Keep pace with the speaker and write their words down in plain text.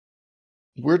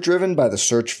We're driven by the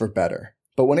search for better.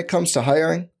 But when it comes to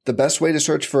hiring, the best way to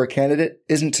search for a candidate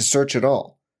isn't to search at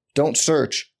all. Don't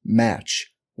search,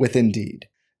 match with Indeed.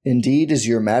 Indeed is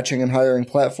your matching and hiring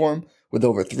platform with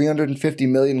over 350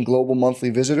 million global monthly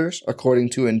visitors,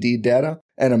 according to Indeed data,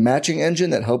 and a matching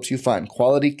engine that helps you find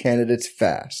quality candidates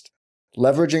fast.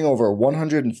 Leveraging over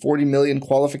 140 million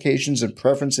qualifications and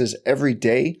preferences every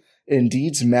day,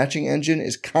 Indeed's matching engine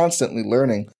is constantly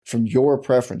learning from your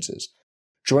preferences.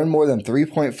 Join more than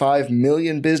 3.5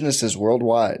 million businesses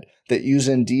worldwide that use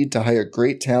Indeed to hire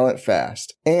great talent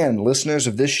fast. And listeners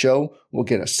of this show will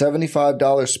get a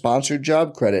 $75 sponsored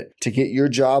job credit to get your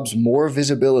jobs more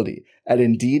visibility at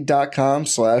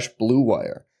Indeed.com/Blue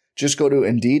Wire. Just go to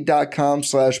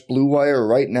Indeed.com/Blue Wire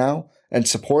right now and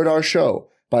support our show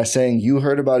by saying you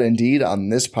heard about Indeed on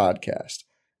this podcast.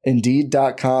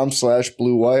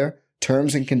 Indeed.com/Blue Wire.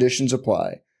 Terms and conditions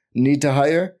apply. Need to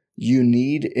hire? You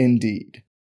need Indeed.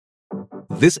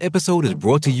 This episode is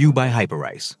brought to you by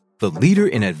Hyperice, the leader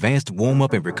in advanced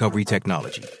warm-up and recovery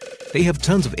technology. They have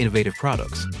tons of innovative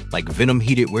products, like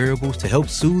Venom-heated wearables to help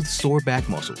soothe sore back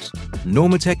muscles,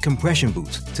 Normatec compression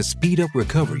boots to speed up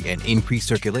recovery and increase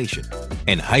circulation,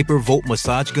 and Hypervolt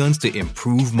massage guns to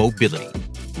improve mobility.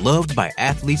 Loved by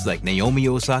athletes like Naomi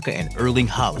Osaka and Erling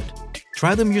Haaland.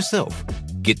 Try them yourself.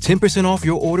 Get 10% off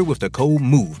your order with the code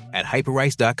MOVE at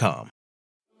Hyperice.com.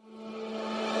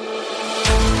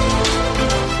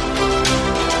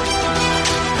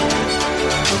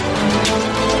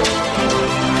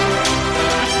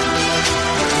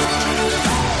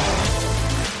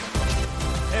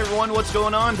 What's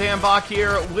going on? Dan Bach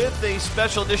here with a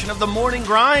special edition of The Morning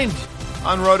Grind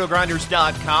on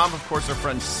rotogrinders.com. Of course, our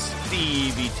friend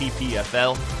Stevie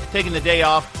TPFL taking the day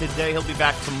off today. He'll be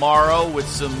back tomorrow with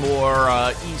some more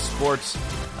esports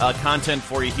content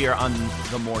for you here on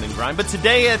The Morning Grind. But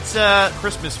today it's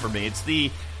Christmas for me. It's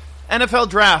the NFL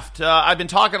Draft. I've been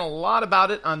talking a lot about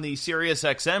it on the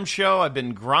SiriusXM show. I've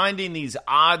been grinding these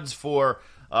odds for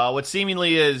what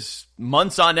seemingly is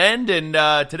months on end, and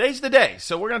today's the day.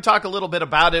 So we're going to talk a little bit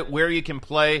about it, where you can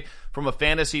play from a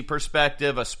fantasy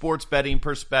perspective, a sports betting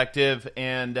perspective,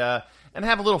 and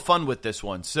have a little fun with this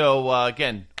one. So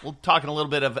again, we're talking a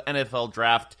little bit of NFL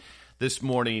Draft this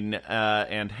morning,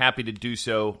 and happy to do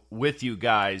so with you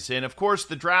guys. And of course,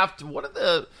 the draft, one of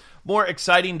the more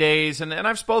exciting days, and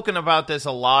I've spoken about this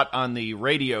a lot on the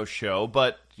radio show,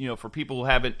 but for people who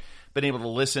haven't been able to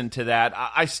listen to that,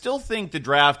 I still think the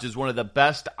draft is one of the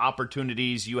best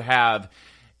opportunities you have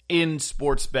in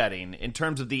sports betting in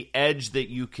terms of the edge that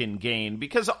you can gain.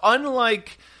 Because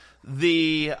unlike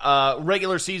the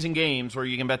regular season games where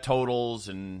you can bet totals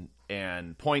and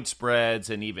point spreads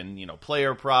and even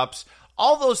player props,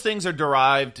 all those things are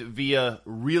derived via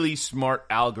really smart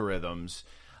algorithms.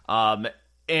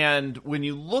 And when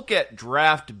you look at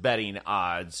draft betting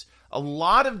odds, a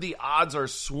lot of the odds are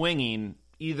swinging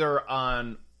either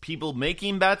on people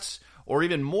making bets or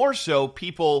even more so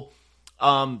people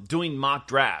doing mock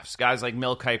drafts, guys like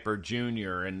Mel Kiper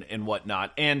Jr. and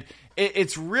whatnot. And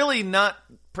it's really not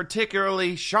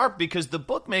particularly sharp because the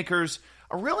bookmakers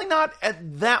are really not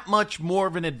at that much more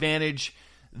of an advantage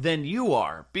than you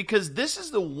are, because this is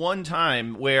the one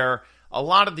time where a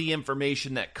lot of the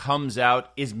information that comes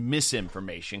out is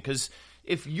misinformation. Because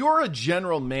if you're a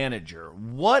general manager,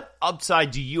 what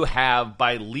upside do you have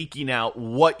by leaking out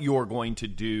what you're going to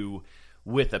do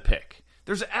with a pick?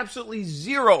 There's absolutely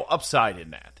zero upside in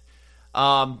that.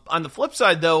 On the flip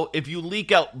side, though, if you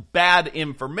leak out bad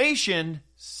information,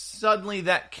 suddenly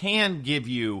that can give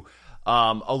you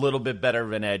a little bit better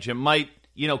of an edge. It might,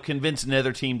 convince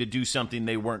another team to do something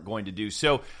they weren't going to do.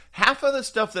 So half of the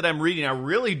stuff that I'm reading, I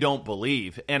really don't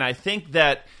believe. And I think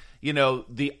that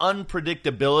the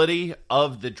unpredictability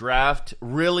of the draft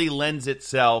really lends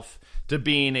itself to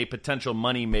being a potential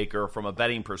moneymaker from a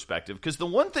betting perspective. Because the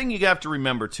one thing you have to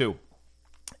remember too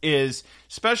is,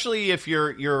 especially if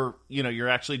you're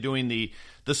actually doing the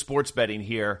sports betting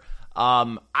here,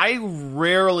 I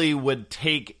rarely would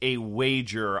take a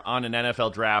wager on an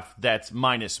NFL draft that's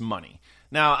minus money.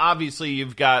 Now, obviously,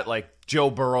 you've got like Joe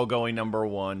Burrow going number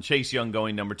 1, Chase Young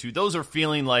going number 2. Those are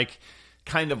feeling like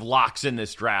kind of locks in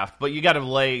this draft, but you got to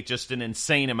lay just an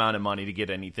insane amount of money to get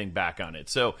anything back on it.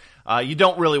 So you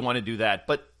don't really want to do that.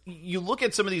 But you look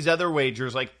at some of these other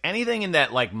wagers, like anything in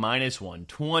that like minus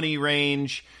 120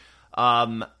 range, or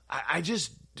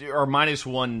minus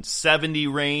 170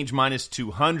 range, minus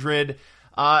 200.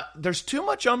 There's too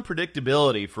much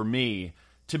unpredictability for me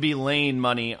to be laying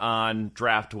money on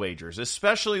draft wagers,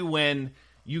 especially when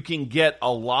you can get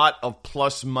a lot of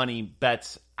plus money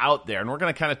bets out there. And we're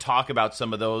going to kind of talk about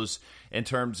some of those in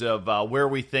terms of where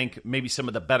we think maybe some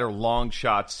of the better long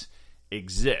shots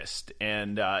exist.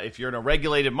 And if you're in a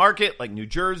regulated market like New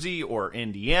Jersey or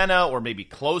Indiana, or maybe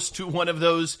close to one of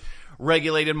those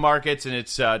regulated markets, and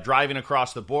it's driving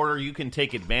across the border, you can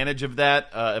take advantage of that.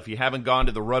 If you haven't gone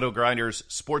to the RotoGrinders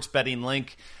sports betting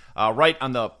link right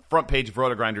on the front page of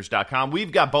RotoGrinders.com,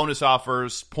 we've got bonus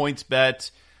offers,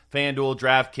 PointsBet, FanDuel,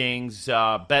 DraftKings,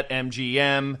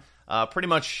 BetMGM, pretty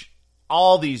much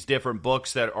all these different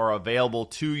books that are available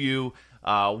to you.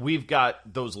 We've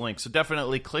got those links, so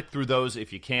definitely click through those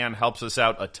if you can. Helps us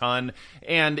out a ton.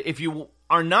 And if you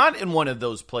are not in one of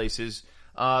those places,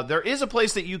 there is a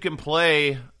place that you can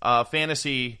play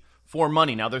fantasy for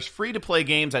money. Now, there's free-to-play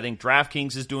games. I think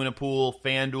DraftKings is doing a pool.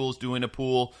 FanDuel is doing a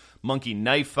pool. Monkey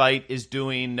Knife Fight is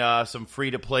doing some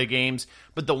free-to-play games.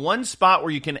 But the one spot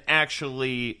where you can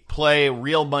actually play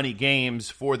real money games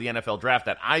for the NFL Draft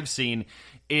that I've seen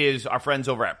is our friends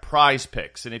over at Prize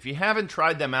Picks. And if you haven't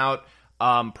tried them out,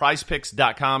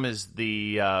 prizepicks.com is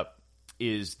the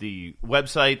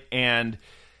website. And,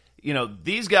 you know,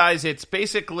 these guys, it's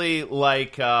basically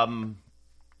like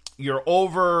you're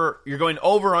going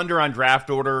over under on draft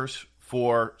orders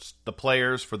for the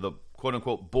players, for the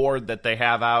quote-unquote board that they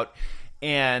have out,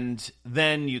 and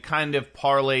then you kind of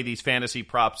parlay these fantasy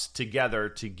props together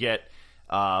to get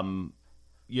certain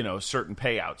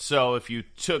payouts. So if you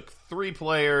took 3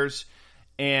 players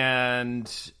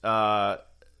and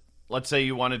let's say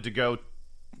you wanted to go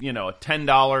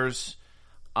 $10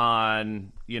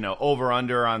 on over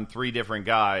under on 3 different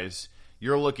guys,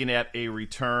 you're looking at a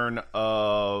return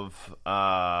of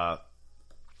 5-1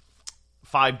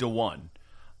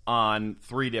 on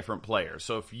 3 different players.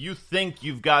 So if you think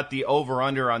you've got the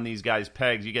over-under on these guys'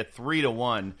 pegs, you get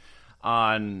 3-1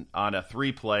 on a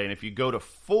 3 play. And if you go to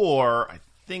 4, I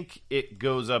think it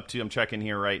goes up to, I'm checking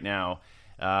here right now,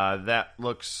 that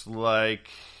looks like,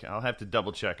 I'll have to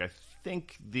double check. I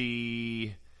think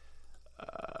the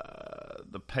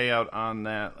payout on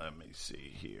that, let me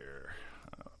see here.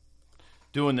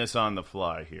 Doing this on the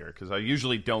fly here because I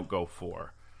usually don't go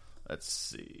 4. Let's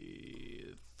see.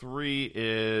 3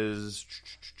 is...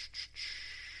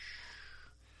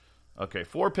 Okay,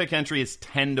 4 pick entry is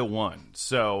 10-1.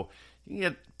 So you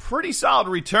can get pretty solid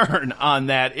return on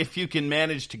that if you can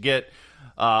manage to get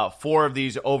 4 of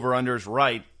these over-unders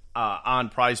right on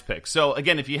Prize Picks. So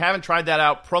again, if you haven't tried that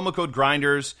out, promo code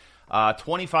GRINDERS,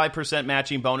 25%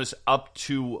 matching bonus up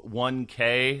to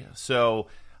 $1K. So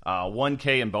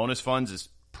 1K in bonus funds is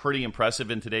pretty impressive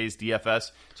in today's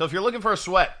DFS. So if you're looking for a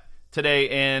sweat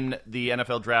today in the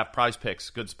NFL Draft, Prize Picks,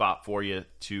 good spot for you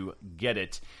to get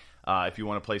it if you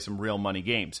want to play some real money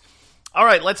games. All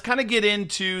right, let's kind of get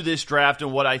into this draft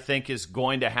and what I think is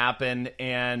going to happen.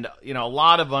 And, a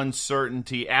lot of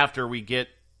uncertainty after we get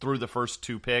through the first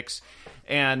 2 picks.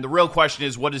 And the real question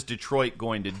is, what is Detroit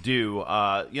going to do?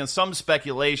 Some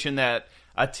speculation that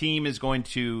a team is going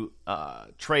to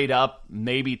trade up,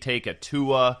 maybe take a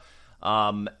Tua.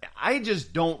 I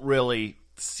just don't really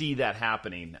see that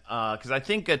happening because I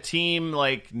think a team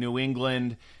like New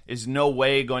England is no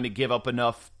way going to give up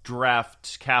enough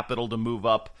draft capital to move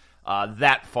up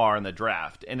that far in the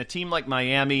draft. And a team like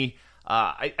Miami,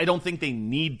 I don't think they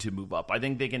need to move up. I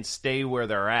think they can stay where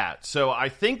they're at. So I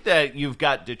think that you've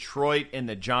got Detroit and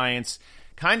the Giants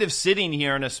kind of sitting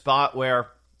here in a spot where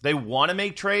they want to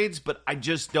make trades, but I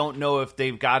just don't know if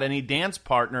they've got any dance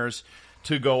partners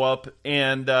to go up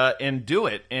and do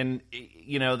it. And,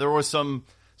 there was some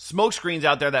smoke screens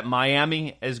out there that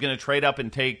Miami is going to trade up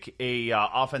and take a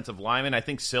offensive lineman. I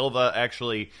think Silva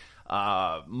actually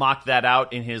mocked that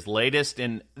out in his latest,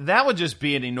 and that would just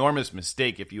be an enormous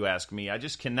mistake if you ask me. I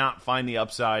just cannot find the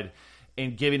upside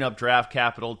in giving up draft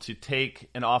capital to take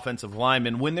an offensive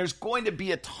lineman when there's going to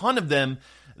be a ton of them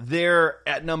there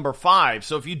at number 5.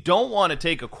 So if you don't want to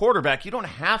take a quarterback, you don't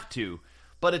have to,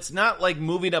 but it's not like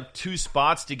moving up 2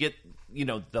 spots to get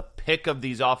the pick of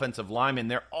these offensive linemen.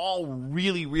 They're all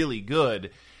really, really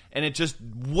good, and it just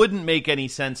wouldn't make any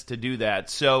sense to do that.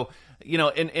 So,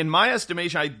 in my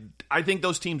estimation, I think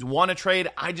those teams want to trade.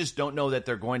 I just don't know that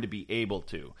they're going to be able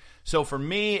to. So for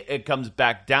me, it comes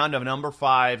back down to number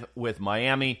 5 with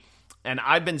Miami, and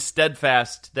I've been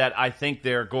steadfast that I think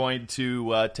they're going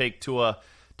to take Tua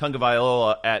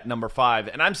Tagovailoa at number 5,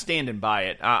 and I'm standing by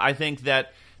it. I think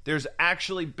that there's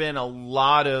actually been a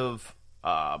lot of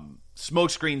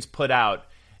smoke screens put out,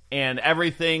 and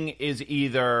everything is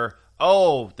either,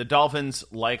 the Dolphins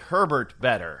like Herbert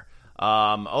better.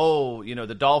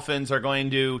 The Dolphins are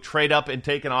going to trade up and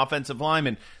take an offensive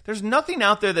lineman. There's nothing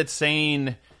out there that's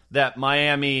saying that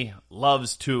Miami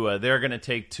loves Tua. They're going to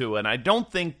take Tua, and I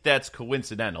don't think that's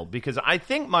coincidental because I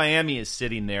think Miami is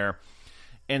sitting there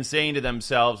and saying to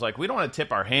themselves, like, we don't want to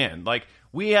tip our hand. Like,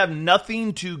 we have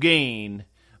nothing to gain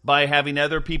by having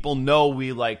other people know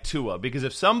we like Tua. Because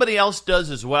if somebody else does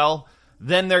as well,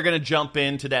 then they're going to jump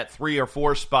into that 3 or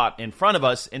 4 spot in front of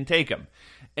us and take him.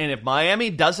 And if Miami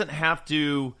doesn't have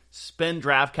to spend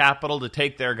draft capital to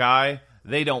take their guy,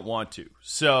 they don't want to.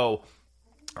 So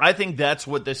I think that's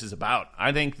what this is about.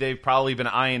 I think they've probably been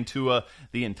eyeing Tua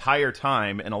the entire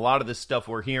time, and a lot of this stuff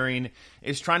we're hearing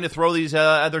is trying to throw these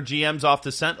other GMs off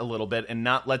the scent a little bit and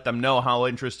not let them know how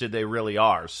interested they really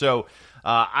are. So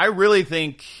I really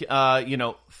think,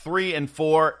 3 and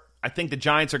 4, I think the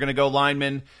Giants are going to go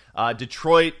linemen.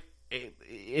 Detroit,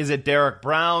 is it Derek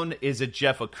Brown? Is it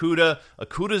Jeff Okudah?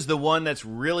 Okudah's the one that's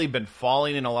really been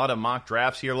falling in a lot of mock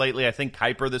drafts here lately. I think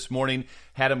Kuiper this morning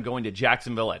had him going to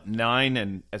Jacksonville at 9,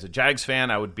 and as a Jags fan,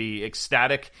 I would be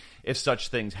ecstatic if such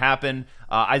things happen.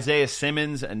 Isaiah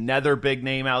Simmons, another big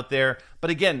name out there. But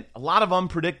again, a lot of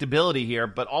unpredictability here,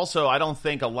 but also I don't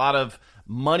think a lot of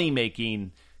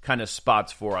money-making kind of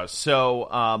spots for us. So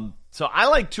I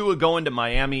like Tua going to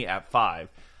Miami at 5.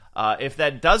 If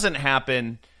that doesn't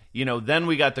happen, then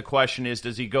we got the question is,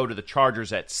 does he go to the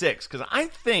Chargers at 6? Because I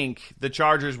think the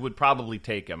Chargers would probably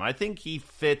take him. I think he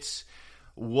fits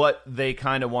what they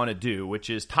kind of want to do, which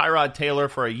is Tyrod Taylor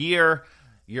for a year.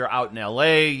 You're out in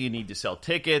L.A., you need to sell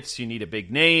tickets, you need a big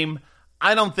name.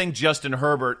 I don't think Justin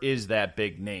Herbert is that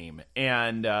big name.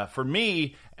 And for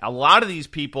me, a lot of these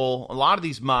people, a lot of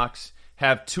these mocks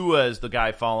have Tua as the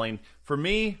guy falling. For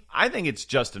me, I think it's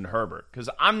Justin Herbert because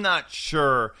I'm not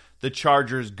sure the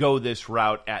Chargers go this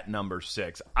route at number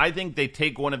 6. I think they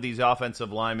take one of these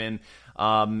offensive linemen,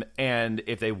 and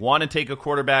if they want to take a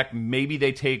quarterback, maybe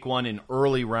they take one in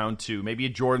early round 2. Maybe a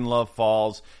Jordan Love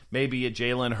falls. Maybe a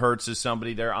Jalen Hurts is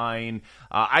somebody they're eyeing.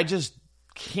 I just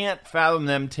can't fathom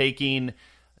them taking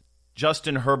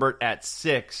Justin Herbert at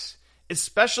 6,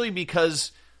 especially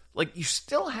because you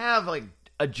still have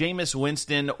a Jameis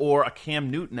Winston or a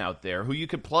Cam Newton out there who you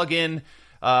could plug in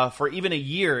for even a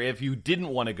year if you didn't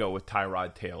want to go with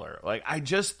Tyrod Taylor. I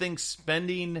just think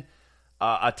spending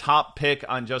a top pick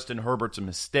on Justin Herbert's a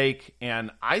mistake,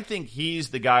 and I think he's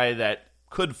the guy that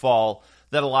could fall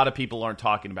that a lot of people aren't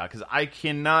talking about because I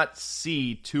cannot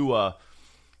see Tua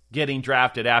getting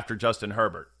drafted after Justin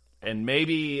Herbert. And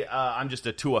maybe I'm just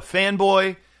a Tua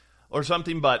fanboy or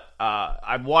something, but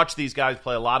I've watched these guys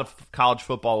play a lot of college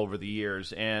football over the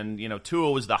years, and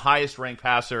Tua was the highest ranked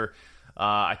passer,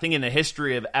 I think, in the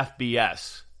history of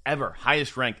FBS ever,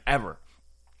 highest ranked ever.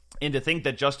 And to think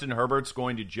that Justin Herbert's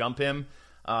going to jump him,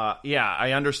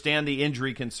 I understand the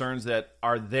injury concerns that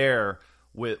are there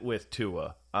with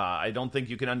Tua. I don't think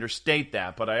you can understate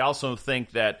that, but I also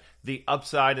think that the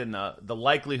upside and the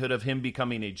likelihood of him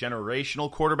becoming a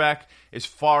generational quarterback is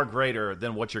far greater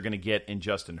than what you're going to get in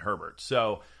Justin Herbert.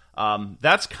 So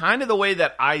that's kind of the way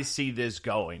that I see this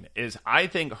going, is I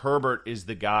think Herbert is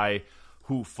the guy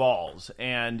who falls.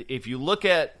 And if you look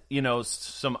at,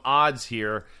 some odds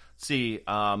here, see,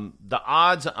 the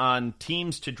odds on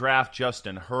teams to draft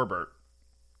Justin Herbert,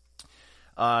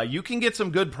 you can get some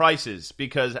good prices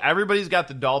because everybody's got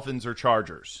the Dolphins or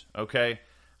Chargers, okay?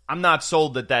 I'm not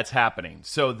sold that that's happening.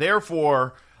 So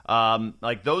therefore,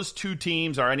 those two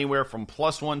teams are anywhere from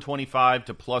plus 125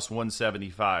 to plus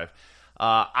 175.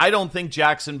 I don't think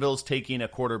Jacksonville's taking a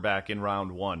quarterback in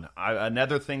round 1.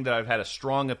 Another thing that I've had a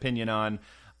strong opinion on,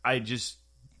 I just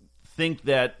think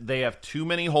that they have too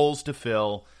many holes to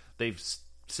fill. They've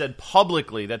said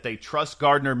publicly that they trust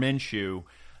Gardner Minshew.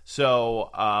 So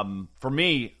for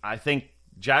me, I think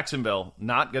Jacksonville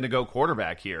not going to go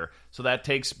quarterback here. So that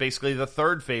takes basically the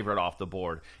third favorite off the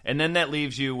board. And then that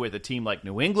leaves you with a team like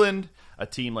New England, a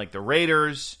team like the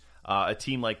Raiders, a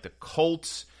team like the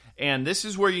Colts. And this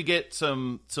is where you get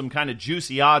some kind of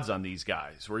juicy odds on these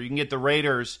guys, where you can get the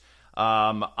Raiders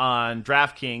on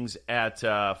DraftKings at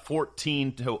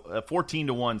 14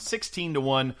 to 1, 16 to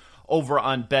 1 over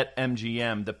on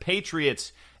BetMGM. The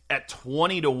Patriots at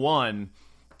 20 to 1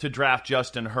 to draft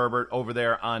Justin Herbert over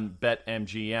there on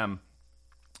BetMGM.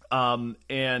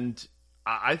 And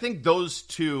I think those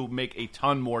two make a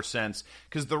ton more sense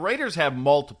because the Raiders have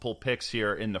multiple picks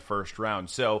here in the first round.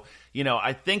 So,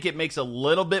 I think it makes a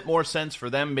little bit more sense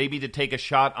for them maybe to take a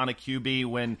shot on a QB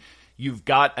when you've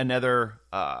got another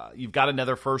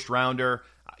first rounder.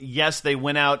 Yes, they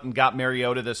went out and got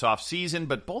Mariota this offseason,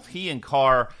 but both he and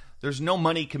Carr, there's no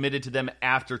money committed to them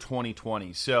after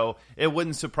 2020. So it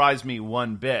wouldn't surprise me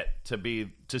one bit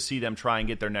to see them try and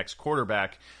get their next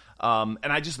quarterback. And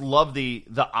I just love the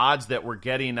odds that we're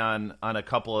getting on a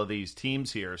couple of these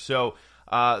teams here. So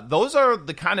those are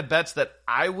the kind of bets that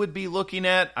I would be looking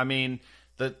at. I mean,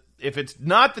 if it's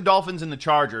not the Dolphins and the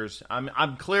Chargers,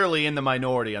 I'm clearly in the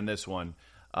minority on this one.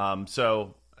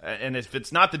 And if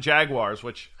it's not the Jaguars,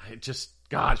 which I just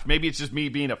gosh, maybe it's just me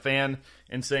being a fan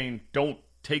and saying, don't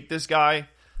take this guy.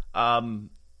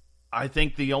 I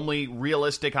think the only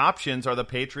realistic options are the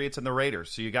Patriots and the Raiders.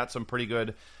 So you got some pretty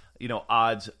good,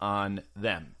 odds on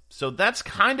them. So that's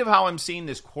kind of how I'm seeing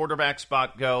this quarterback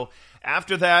spot go.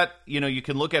 After that, you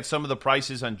can look at some of the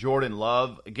prices on Jordan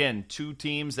Love. Again, two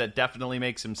teams that definitely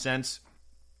make some sense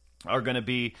are going to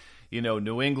be,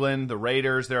 New England, the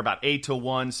Raiders. They're about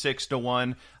 8-1,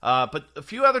 6-1. But a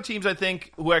few other teams, I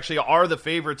think, who actually are the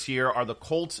favorites here are the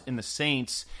Colts and the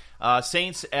Saints.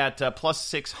 Saints at plus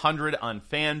 600 on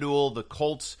FanDuel. The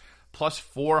Colts plus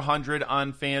 400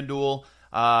 on FanDuel.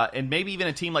 And maybe even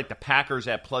a team like the Packers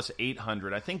at plus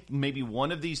 800. I think maybe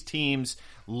one of these teams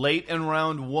late in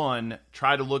round one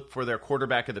try to look for their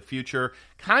quarterback of the future.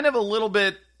 Kind of a little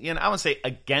bit, I would say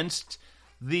against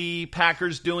the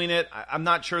Packers doing it. I'm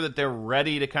not sure that they're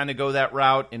ready to kind of go that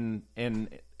route and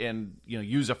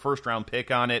use a first round pick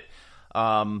on it.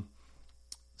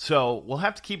 So we'll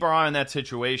have to keep our eye on that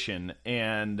situation.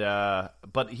 And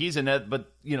but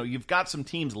you've got some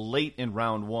teams late in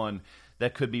round one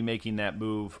that could be making that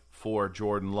move for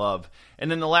Jordan Love.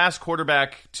 And then the last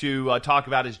quarterback to talk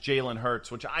about is Jalen Hurts,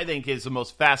 which I think is the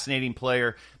most fascinating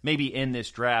player maybe in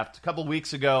this draft. A couple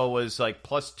weeks ago was like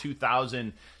plus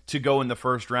 2,000 to go in the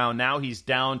first round. Now he's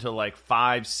down to like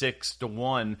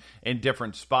 5-6-1 in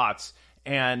different spots.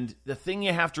 And the thing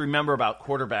you have to remember about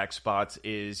quarterback spots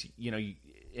is,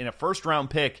 in a first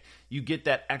round pick, you get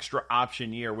that extra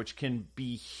option year, which can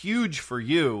be huge for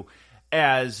you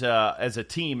as a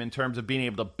team in terms of being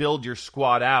able to build your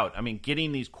squad out. I mean,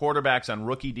 getting these quarterbacks on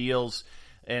rookie deals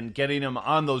and getting them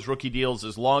on those rookie deals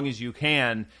as long as you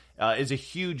can is a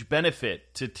huge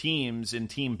benefit to teams in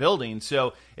team building.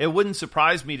 So it wouldn't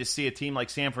surprise me to see a team like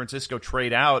San Francisco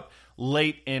trade out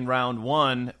late in round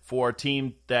one for a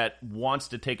team that wants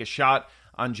to take a shot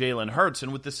on Jalen Hurts.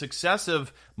 And with the success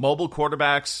of mobile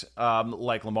quarterbacks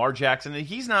like Lamar Jackson, and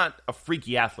he's not a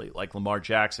freaky athlete like Lamar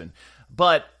Jackson,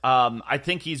 but I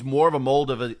think he's more of a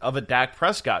mold of a Dak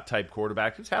Prescott type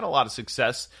quarterback who's had a lot of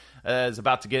success, is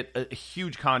about to get a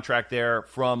huge contract there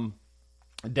from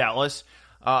Dallas.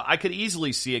 I could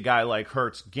easily see a guy like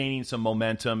Hurts gaining some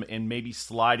momentum and maybe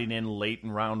sliding in late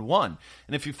in round one.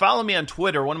 And if you follow me on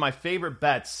Twitter, one of my favorite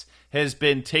bets has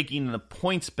been taking the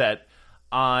points bet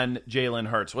on Jalen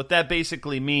Hurts. What that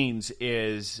basically means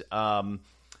is, so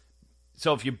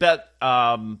if you bet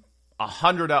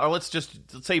 $100,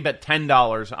 let's say you bet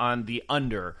 $10 on the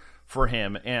under for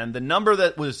him, and the number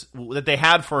that they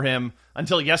had for him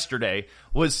until yesterday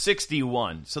was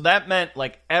 61. So that meant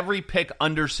like every pick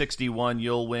under 61,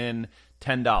 you'll win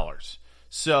 $10.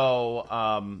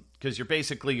 So because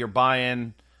you're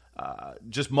buying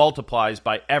just multiplies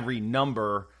by every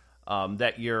number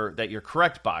that you're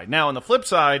correct by. Now on the flip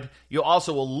side, you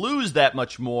also will lose that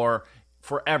much more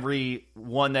for every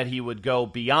one that he would go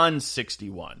beyond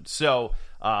 61. So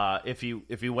if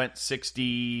he went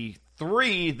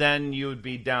 63, then you would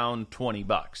be down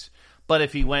 $20. But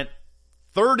if he went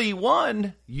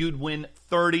 31, you'd win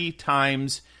 30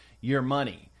 times your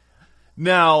money.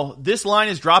 Now, this line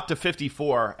is dropped to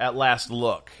 54 at last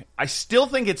look. I still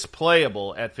think it's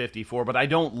playable at 54, but I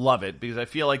don't love it because I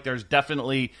feel like there's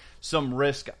definitely some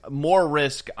risk, more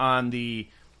risk on the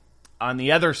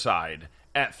other side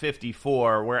at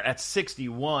 54, where at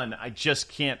 61, I just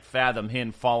can't fathom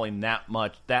him falling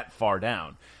that far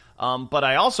down. But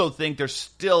I also think there's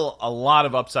still a lot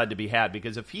of upside to be had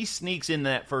because if he sneaks in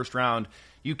that first round,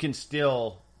 you can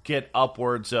still get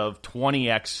upwards of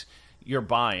 20x your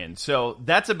buy-in. So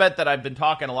that's a bet that I've been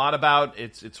talking a lot about.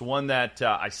 It's one that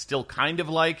I still kind of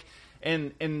like.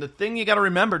 And the thing you got to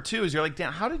remember, too, is you're like,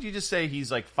 damn, how did you just say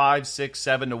he's like 5, 6,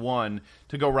 7-1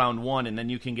 to go round one, and then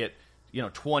you can get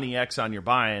 20x on your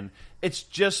buy-in? It's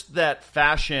just that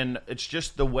fashion. It's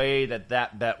just the way that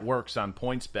bet works on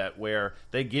PointsBet, where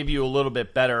they give you a little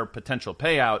bit better potential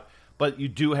payout, but you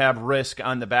do have risk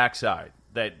on the backside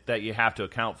that you have to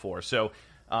account for. So,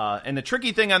 and the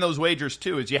tricky thing on those wagers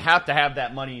too is you have to have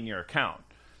that money in your account.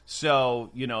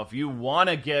 So, if you want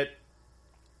to get,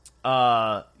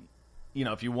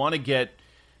 if you want to get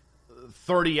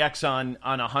 30x on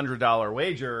a $100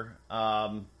 wager,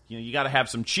 you got to have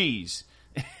some cheese.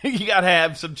 You got to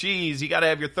have some cheese. You got to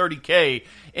have your 30K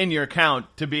in your account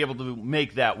to be able to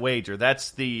make that wager.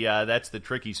 That's the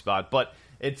tricky spot, but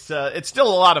it's still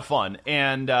a lot of fun.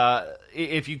 And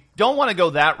if you don't want to go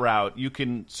that route, you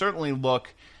can certainly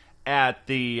look at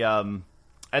the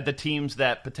teams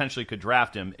that potentially could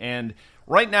draft him. And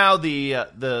right now,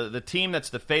 the team that's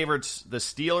the favorites, the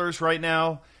Steelers. Right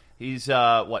now, he's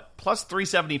plus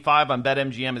 375 on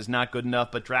BetMGM is not good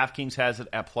enough, but DraftKings has it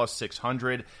at plus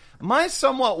 600. My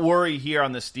somewhat worry here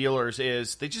on the Steelers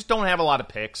is they just don't have a lot of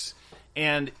picks.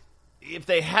 And if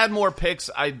they had more picks,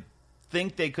 I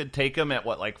think they could take them at,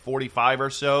 45 or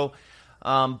so.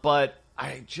 But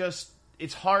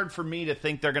it's hard for me to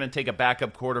think they're going to take a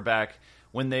backup quarterback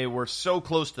when they were so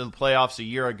close to the playoffs a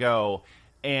year ago,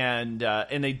 and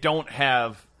they don't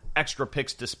have extra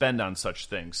picks to spend on such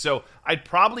things. So I'd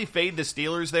probably fade the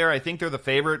Steelers there. I think they're the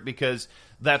favorite because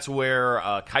that's where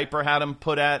Kuiper had them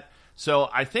put at. So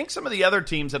I think some of the other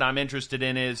teams that I'm interested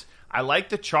in is I like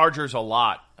the Chargers a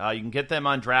lot. You can get them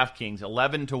on DraftKings,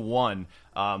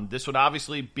 11-1. This would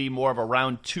obviously be more of a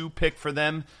round 2 pick for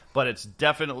them, but it's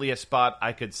definitely a spot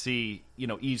I could see,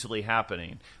 easily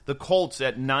happening. The Colts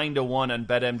at 9-1 on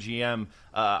BetMGM.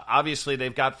 Obviously,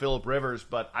 they've got Phillip Rivers,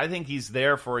 but I think he's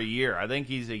there for a year. I think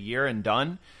he's a year and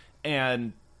done.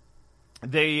 And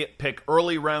they pick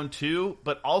early round 2,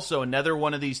 but also another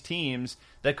one of these teams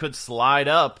that could slide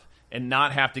up and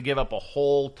not have to give up a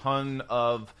whole ton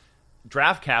of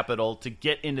draft capital to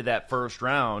get into that first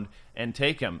round and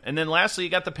take him. And then lastly, you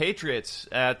got the Patriots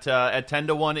at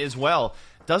 10-1 as well.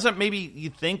 Doesn't maybe you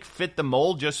think fit the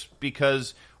mold just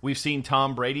because we've seen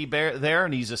Tom Brady there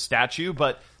and he's a statue,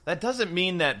 but that doesn't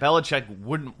mean that Belichick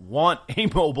wouldn't want a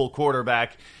mobile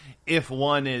quarterback if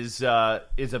one is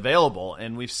available.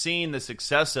 And we've seen the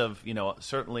success of,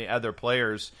 certainly other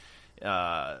players,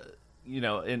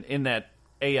 in that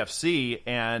AFC,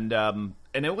 and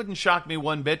it wouldn't shock me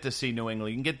one bit to see New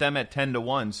England. You can get them at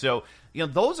 10-1. So,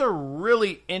 those are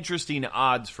really interesting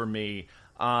odds for me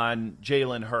on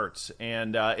Jalen Hurts.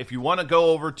 And if you want to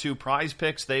go over to Prize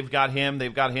Picks, they've got him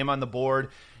on the board,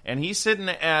 and he's sitting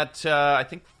at I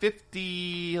think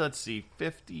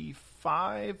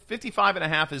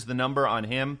 55.5 is the number on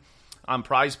him on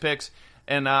Prize Picks.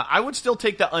 And I would still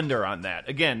take the under on that.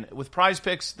 Again, with Prize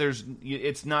Picks,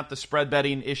 it's not the spread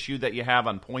betting issue that you have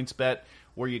on PointsBet,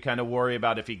 where you kind of worry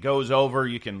about if he goes over,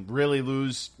 you can really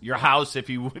lose your house if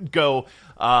he would go,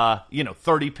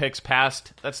 30 picks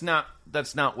past. That's not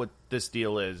what this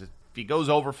deal is. If he goes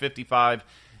over 55,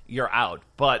 you're out.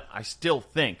 But I still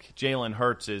think Jalen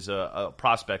Hurts is a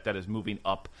prospect that is moving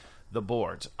up the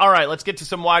boards. All right, let's get to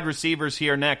some wide receivers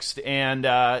here next. And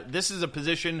this is a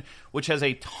position which has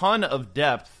a ton of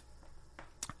depth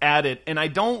at it, and I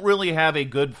don't really have a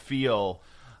good feel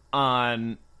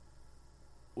on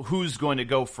who's going to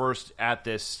go first at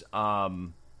this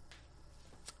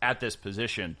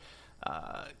position.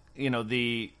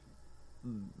 The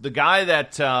guy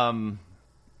that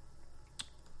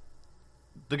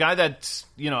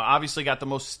obviously got the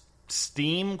most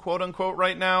steam, quote unquote,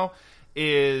 right now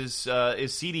is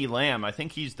CeeDee Lamb. I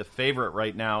think he's the favorite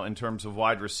right now in terms of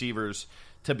wide receivers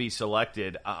to be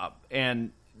selected.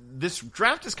 And this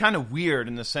draft is kind of weird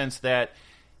in the sense that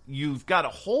you've got a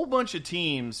whole bunch of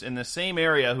teams in the same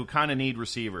area who kind of need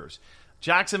receivers.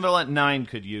 Jacksonville at 9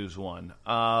 could use one.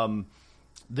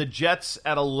 The Jets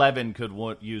at 11 could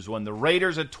use one. The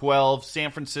Raiders at 12.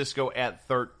 San Francisco at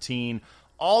 13.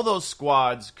 All those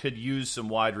squads could use some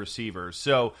wide receivers.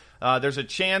 So there's a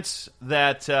chance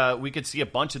that we could see a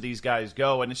bunch of these guys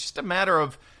go, and it's just a matter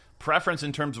of preference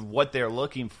in terms of what they're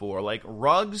looking for. Like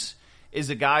Ruggs is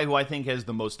a guy who I think has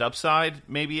the most upside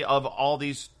maybe of all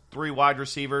these 3 wide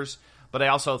receivers, but I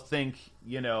also think,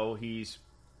 he's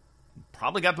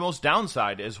probably got the most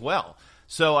downside as well.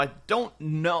 So I don't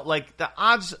know, the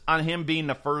odds on him being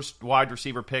the first wide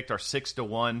receiver picked are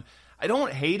 6-1. I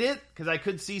don't hate it because I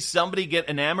could see somebody get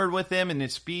enamored with him and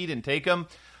his speed and take him.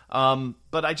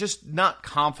 But I just not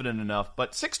confident enough.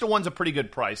 But 6-1's a pretty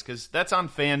good price because that's on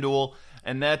FanDuel,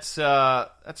 and that's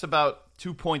about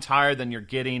 2 points higher than you're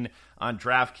getting on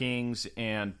DraftKings,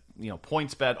 and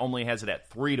PointsBet only has it at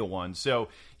 3-1. So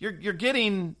you're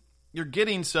getting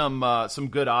some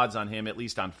good odds on him, at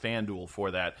least on FanDuel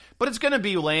for that. But it's going to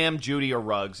be Lamb, Judy, or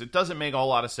Ruggs. It doesn't make a whole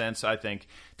lot of sense, I think,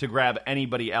 to grab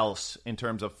anybody else in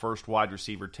terms of first wide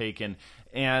receiver taken.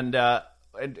 And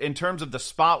in terms of the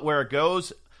spot where it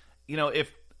goes,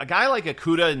 if a guy like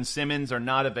Okudah and Simmons are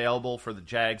not available for the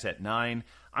Jags at 9,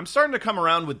 I'm starting to come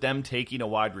around with them taking a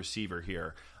wide receiver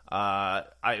here.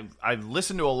 I've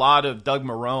listened to a lot of Doug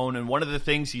Marrone, and one of the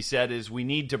things he said is we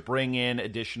need to bring in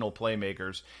additional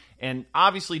playmakers. And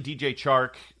obviously DJ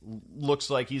Chark looks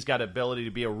like he's got ability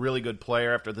to be a really good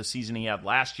player after the season he had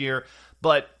last year.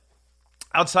 But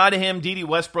outside of him, Dede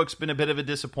Westbrook's been a bit of a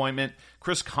disappointment.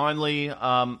 Chris Conley,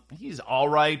 he's all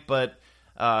right, but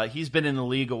he's been in the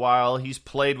league a while. He's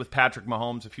played with Patrick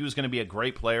Mahomes. If he was going to be a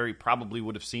great player, he probably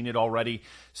would have seen it already.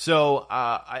 So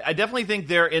I definitely think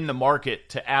they're in the market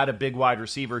to add a big wide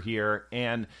receiver here.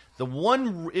 And the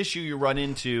one issue you run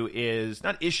into is,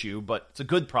 not issue, but it's a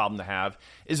good problem to have,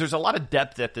 is there's a lot of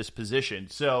depth at this position.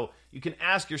 So you can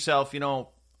ask yourself,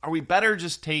 are we better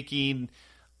just taking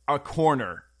a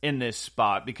corner in this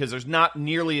spot because there's not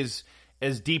nearly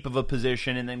as deep of a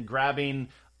position, and then grabbing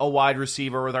a wide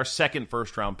receiver with our second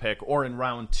first-round pick or in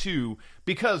round 2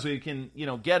 because we can,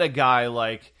 get a guy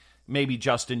like maybe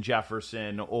Justin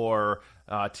Jefferson or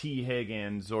T.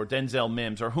 Higgins or Denzel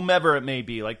Mims or whomever it may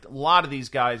be. Like a lot of these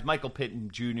guys, Michael Pittman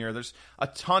Jr., there's a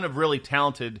ton of really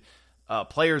talented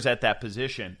players at that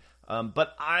position.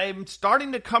 But I'm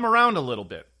starting to come around a little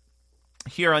bit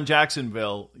here on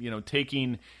Jacksonville,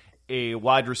 taking a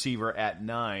wide receiver at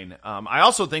 9. I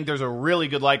also think there's a really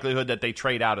good likelihood that they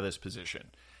trade out of this position.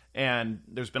 And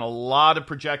there's been a lot of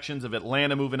projections of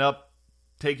Atlanta moving up,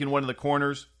 taking one of the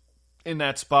corners in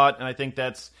that spot, and I think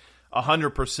that's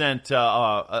 100%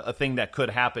 a thing that could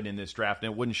happen in this draft,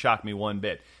 and it wouldn't shock me one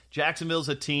bit. Jacksonville's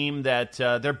a team that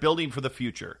they're building for the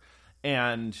future.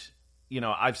 And,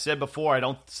 I've said before, I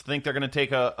don't think they're going to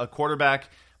take a quarterback.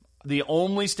 The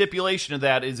only stipulation of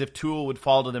that is if Tua would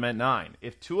fall to them at 9.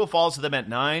 If Tua falls to them at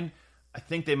 9, I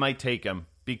think they might take him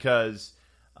because,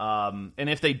 and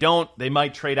if they don't, they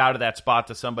might trade out of that spot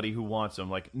to somebody who wants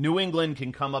him. Like New England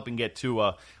can come up and get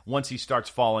Tua once he starts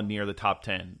falling near the top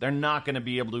 10. They're not going to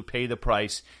be able to pay the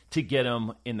price to get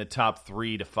him in the top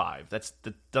 3 to 5. That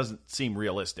doesn't seem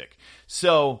realistic.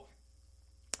 So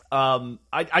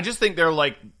I just think they're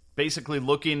like basically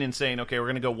looking and saying, okay, we're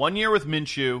going to go 1 year with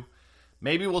Minshew.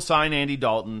 Maybe we'll sign Andy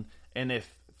Dalton, and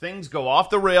if things go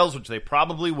off the rails, which they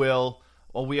probably will,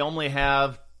 well, we only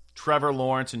have Trevor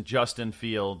Lawrence and Justin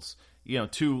Fields,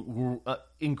 2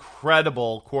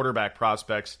 incredible quarterback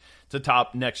prospects to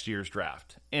top next year's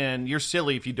draft. And you're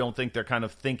silly if you don't think they're kind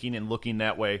of thinking and looking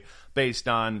that way based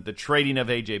on the trading of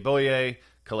A.J. Bouye,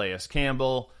 Calais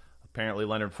Campbell. Apparently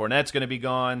Leonard Fournette's going to be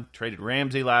gone. Traded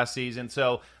Ramsey last season.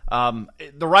 So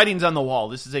the writing's on the wall.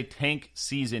 This is a tank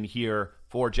season here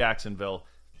for Jacksonville.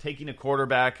 Taking a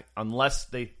quarterback, unless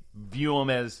they view him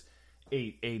as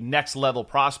a next-level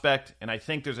prospect, and I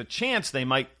think there's a chance they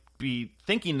might be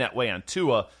thinking that way on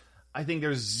Tua. I think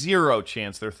there's zero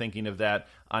chance they're thinking of that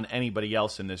on anybody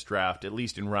else in this draft, at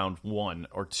least in round 1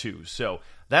 or 2. So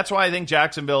that's why I think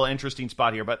Jacksonville, interesting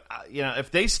spot here. But,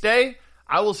 if they stay,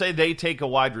 I will say they take a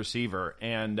wide receiver,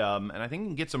 and I think you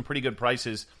can get some pretty good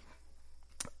prices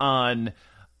on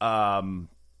the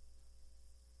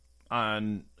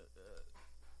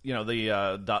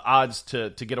odds to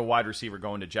get a wide receiver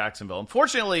going to Jacksonville.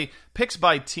 Unfortunately, picks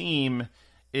by team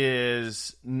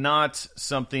is not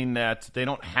something that they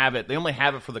don't have it. They only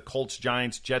have it for the Colts,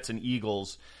 Giants, Jets, and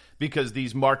Eagles because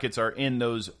these markets are in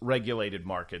those regulated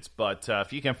markets. But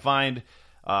if you can find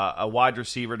a wide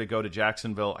receiver to go to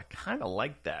Jacksonville, I kind of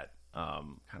like that.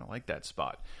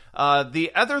 Spot.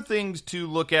 The other things to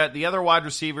look at, the other wide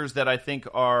receivers that I think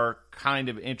are kind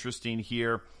of interesting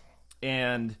here,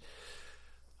 and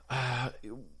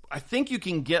I think you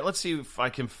can get, let's see if I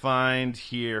can find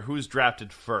here who's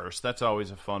drafted first. That's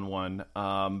always a fun one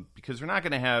because we're not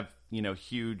going to have,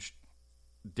 huge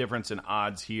difference in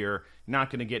odds here. You're not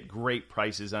going to get great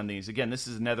prices on these. Again, this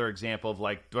is another example of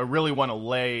like, do I really want to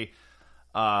lay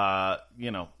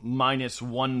minus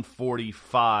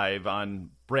 145 on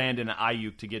Brandon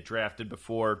Ayuk to get drafted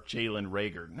before Jalen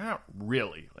Reagor? Not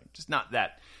really. Just not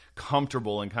that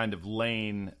comfortable in kind of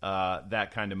laying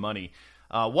that kind of money.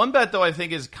 One bet, though, I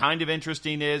think is kind of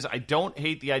interesting is I don't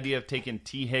hate the idea of taking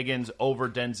T. Higgins over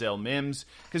Denzel Mims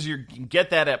because you can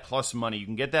get that at plus money. You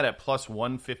can get that at plus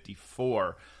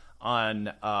 154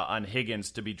 on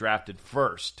Higgins to be drafted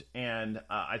first. And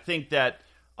I think that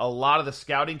a lot of the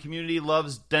scouting community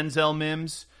loves Denzel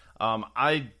Mims.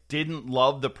 I didn't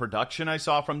love the production I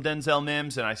saw from Denzel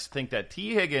Mims, and I think that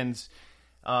T. Higgins,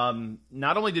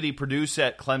 not only did he produce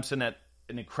at Clemson at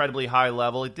an incredibly high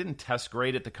level, it didn't test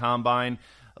great at the combine,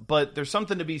 but there's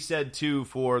something to be said, too,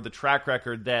 for the track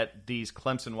record that these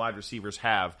Clemson wide receivers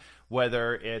have,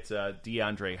 whether it's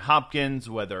DeAndre Hopkins,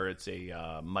 whether it's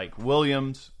a Mike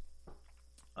Williams,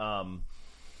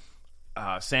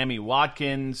 Sammy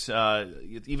Watkins,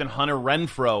 even Hunter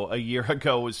Renfrow a year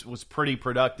ago was pretty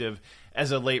productive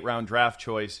as a late-round draft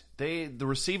choice. The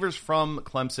receivers from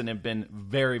Clemson have been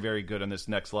very, very good on this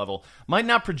next level. Might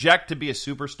not project to be a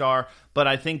superstar, but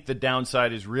I think the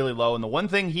downside is really low. And the one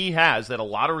thing he has that a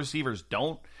lot of receivers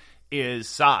don't is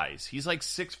size. He's like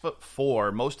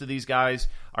 6'4". Most of these guys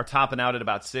are topping out at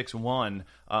about 6'1"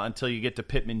 until you get to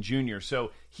Pittman Jr.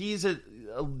 So he's a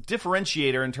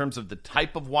differentiator in terms of the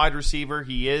type of wide receiver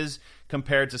he is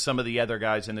compared to some of the other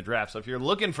guys in the draft. So if you're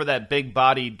looking for that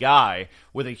big-bodied guy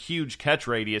with a huge catch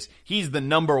radius, he's the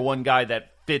number one guy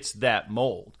that fits that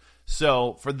mold.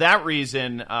 So for that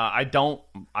reason, I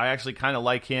actually kind of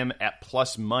like him at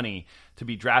plus money to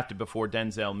be drafted before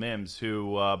Denzel Mims,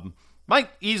 who might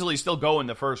easily still go in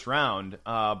the first round,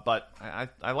 but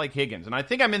I like Higgins, and I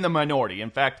think I'm in the minority. In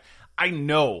fact, I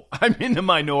know I'm in the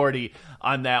minority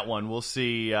on that one. We'll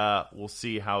see. We'll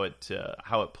see how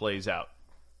it plays out.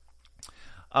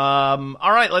 All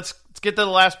right, let's get to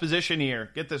the last position here.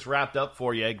 Get this wrapped up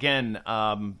for you. Again,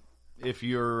 if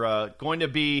you're going to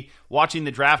be watching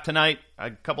the draft tonight,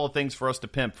 a couple of things for us to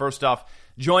pimp. First off,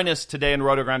 join us today on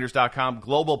rotogrinders.com.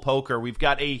 Global Poker. We've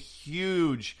got a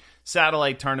huge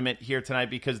satellite tournament here tonight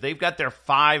because they've got their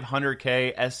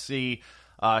 500K SC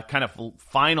kind of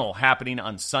final happening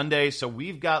on Sunday. So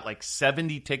we've got like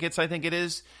 70 tickets, I think it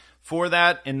is, for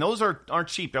that. And those aren't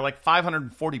cheap. They're like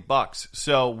 $540.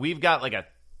 So we've got like a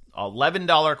 $11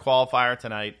 qualifier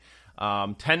tonight,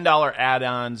 $10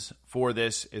 add-ons for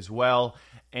this as well,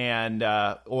 and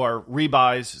or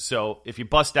rebuys. So if you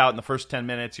bust out in the first 10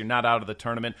 minutes, you're not out of the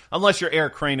tournament, unless you're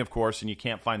Eric Crane, of course, and you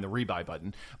can't find the rebuy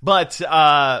button. But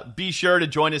be sure to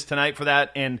join us tonight for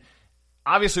that. And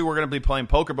obviously, we're going to be playing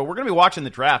poker, but we're going to be watching the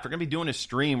draft. We're going to be doing a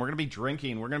stream. We're going to be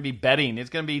drinking. We're going to be betting. It's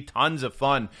going to be tons of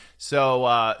fun.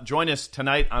 So join us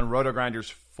tonight on Roto-Grinders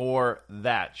for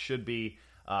that. Should be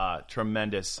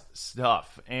tremendous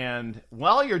stuff. And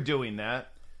while you're doing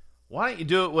that, why don't you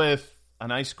do it with a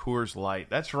nice Coors Light?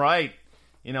 That's right.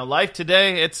 You know, life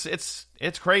today, it's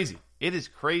crazy. It is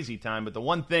crazy time. But the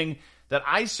one thing that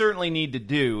I certainly need to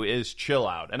do is chill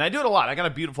out. And I do it a lot. I got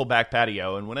a beautiful back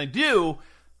patio. And when I do,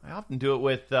 I often do it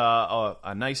with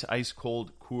a nice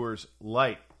ice-cold Coors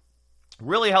Light.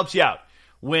 Really helps you out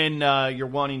when you're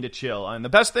wanting to chill. And the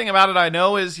best thing about it, I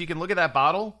know, is you can look at that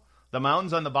bottle. The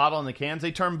mountains on the bottle and the cans,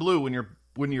 they turn blue when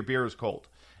your beer is cold.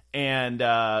 And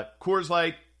Coors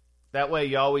Light, that way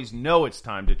you always know it's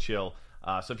time to chill.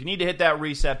 So if you need to hit that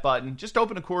reset button, just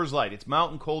open a Coors Light. It's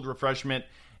mountain cold refreshment,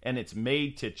 and it's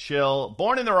made to chill.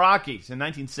 Born in the Rockies in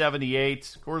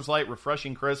 1978, Coors Light,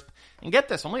 refreshing, crisp. And get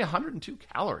this, only 102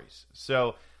 calories.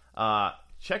 So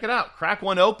check it out. Crack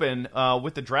one open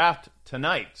with the draft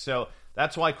tonight. So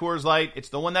that's why Coors Light, it's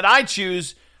the one that I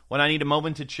choose when I need a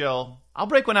moment to chill. I'll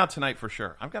break one out tonight for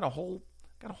sure. I've got a whole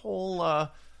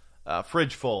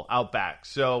fridge full out back.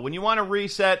 So when you want to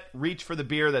reset, reach for the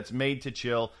beer that's made to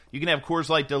chill. You can have Coors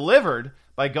Light delivered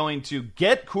by going to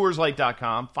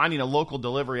getcoorslight.com, finding a local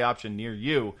delivery option near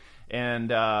you,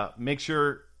 and make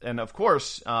sure, and of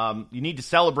course, you need to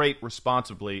celebrate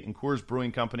responsibly. And Coors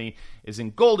Brewing Company is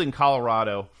in Golden,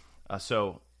 Colorado,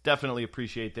 so definitely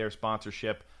appreciate their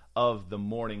sponsorship of the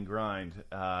Morning Grind,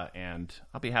 and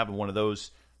I'll be having one of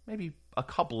those, maybe a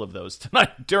couple of those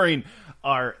tonight during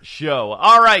our show.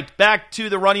 All right, back to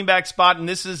the running back spot, and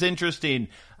this is interesting.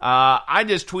 I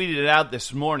just tweeted it out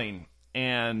this morning,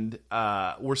 and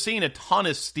we're seeing a ton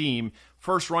of steam.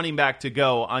 First running back to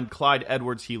go on Clyde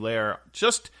Edwards-Helaire.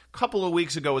 Just a couple of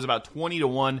weeks ago, it was about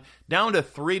 20-1, down to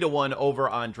 3-1 over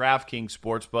on DraftKings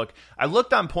Sportsbook. I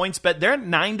looked on PointsBet. They're at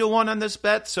 9-1 on this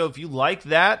bet, so if you like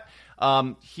that,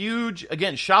 huge,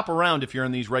 again, shop around if you're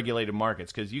in these regulated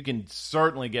markets, because you can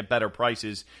certainly get better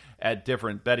prices at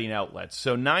different betting outlets.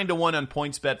 So 9-1 on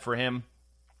PointsBet for him.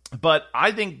 But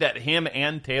I think that him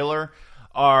and Taylor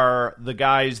are the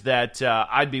guys that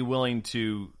I'd be willing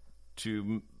to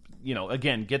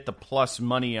again, get the plus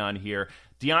money on here.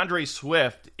 DeAndre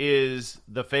Swift is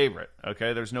the favorite,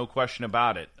 okay? There's no question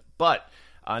about it. But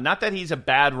not that he's a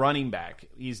bad running back.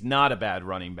 He's not a bad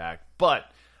running back. But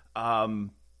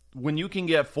when you can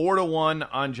get 4-1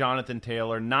 on Jonathan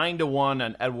Taylor, 9-1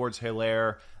 on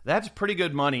Edwards-Helaire, that's pretty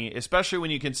good money, especially when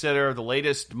you consider the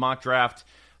latest mock draft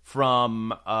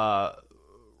from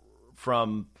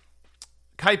Kuiper.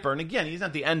 And again, he's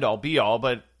not the end-all, be-all,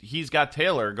 but he's got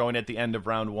Taylor going at the end of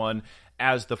round one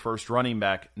as the first running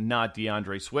back, not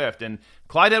DeAndre Swift. And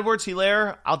Clyde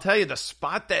Edwards-Helaire, I'll tell you, the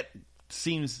spot that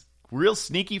seems real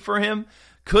sneaky for him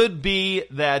could be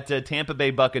that Tampa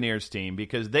Bay Buccaneers team,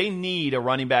 because they need a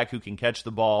running back who can catch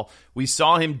the ball. We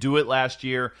saw him do it last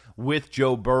year with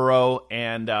Joe Burrow,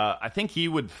 and I think he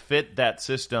would fit that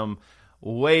system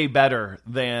way better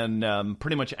than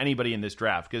pretty much anybody in this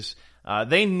draft, because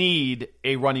they need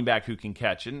a running back who can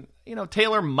catch. And,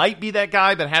 Taylor might be that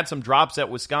guy, but had some drops at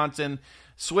Wisconsin.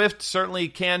 Swift certainly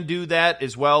can do that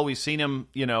as well. We've seen him,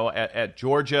 at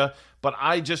Georgia, but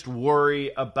I just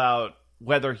worry about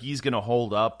whether he's going to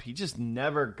hold up. He just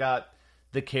never got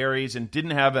the carries and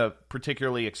didn't have a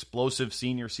particularly explosive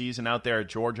senior season out there at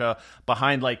Georgia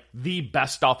behind like the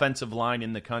best offensive line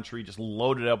in the country, just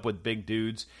loaded up with big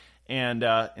dudes, and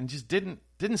just didn't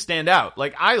stand out.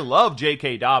 Like, I love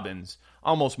J.K. Dobbins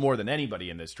almost more than anybody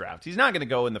in this draft. He's not going to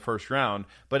go in the first round,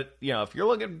 but if you're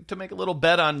looking to make a little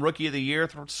bet on Rookie of the Year,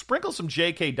 sprinkle some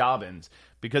J.K. Dobbins,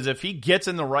 because if he gets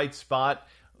in the right spot,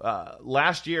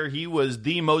 last year he was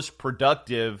the most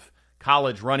productive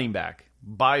college running back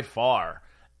by far,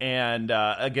 and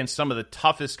against some of the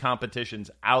toughest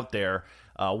competitions out there,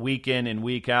 week in and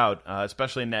week out,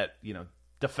 especially in that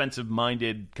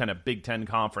defensive-minded kind of Big Ten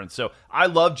conference. So I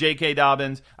love J.K.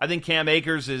 Dobbins. I think Cam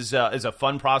Akers is a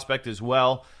fun prospect as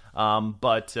well,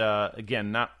 but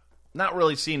again, not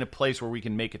really seeing a place where we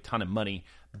can make a ton of money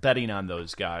betting on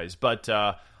those guys. But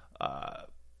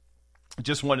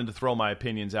just wanted to throw my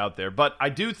opinions out there. But I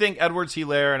do think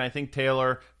Edwards-Helaire and I think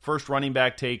Taylor, first running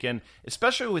back taken,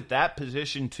 especially with that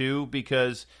position too,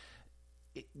 because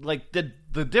like the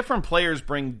different players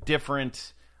bring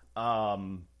different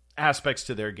aspects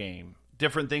to their game,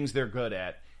 different things they're good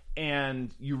at,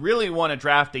 and you really want to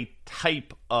draft a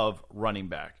type of running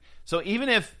back. So even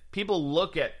if people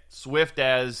look at Swift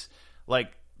as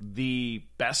like the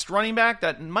best running back,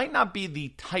 that might not be the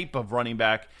type of running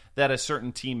back that a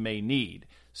certain team may need.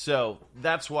 So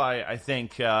that's why I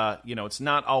think, it's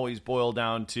not always boiled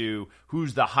down to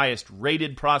who's the highest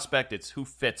rated prospect. It's who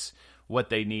fits what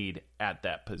they need at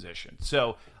that position.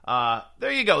 So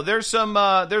there you go. There's some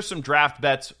draft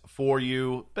bets for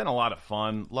you. Been a lot of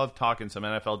fun. Love talking some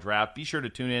NFL draft. Be sure to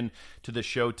tune in to the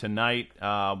show tonight.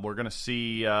 We're going to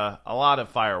see a lot of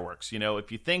fireworks.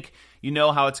 If you think you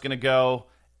know how it's going to go,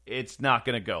 it's not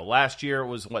going to go. Last year it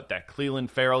was that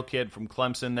Cleveland Farrell kid from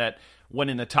Clemson that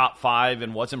went in the top 5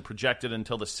 and wasn't projected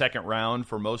until the second round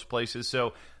for most places.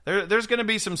 So there's going to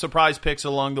be some surprise picks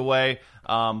along the way,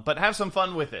 but have some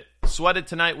fun with it. Sweat it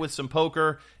tonight with some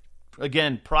poker.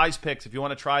 Again, Prize Picks, if you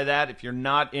want to try that. If you're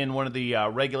not in one of the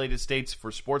regulated states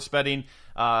for sports betting,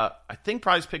 I think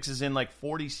Prize Picks is in like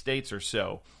 40 states or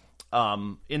so.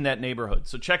 In that neighborhood.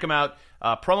 So check them out.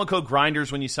 Promo code Grinders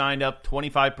when you sign up,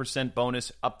 25%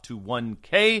 bonus up to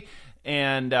 $1,000.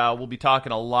 And we'll be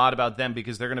talking a lot about them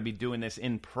because they're going to be doing this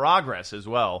in progress as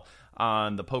well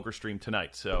on the poker stream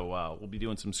tonight. So we'll be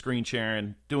doing some screen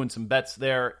sharing, doing some bets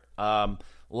there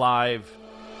live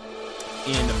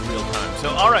in real time. So,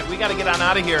 all right, we got to get on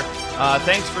out of here.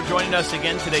 Thanks for joining us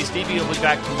again today. Stevie will be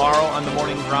back tomorrow on the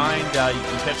Morning Grind. You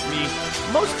can catch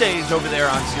me most days over there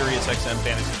on Sirius XM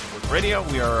Fantasy Sports Radio.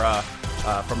 We are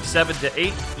from 7 to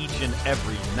 8 each and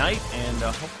every night, and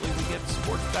hopefully we get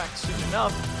sports back soon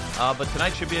enough. But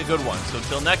tonight should be a good one. So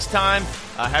until next time,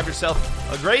 have yourself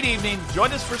a great evening.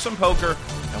 Join us for some poker,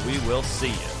 and we will see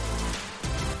you.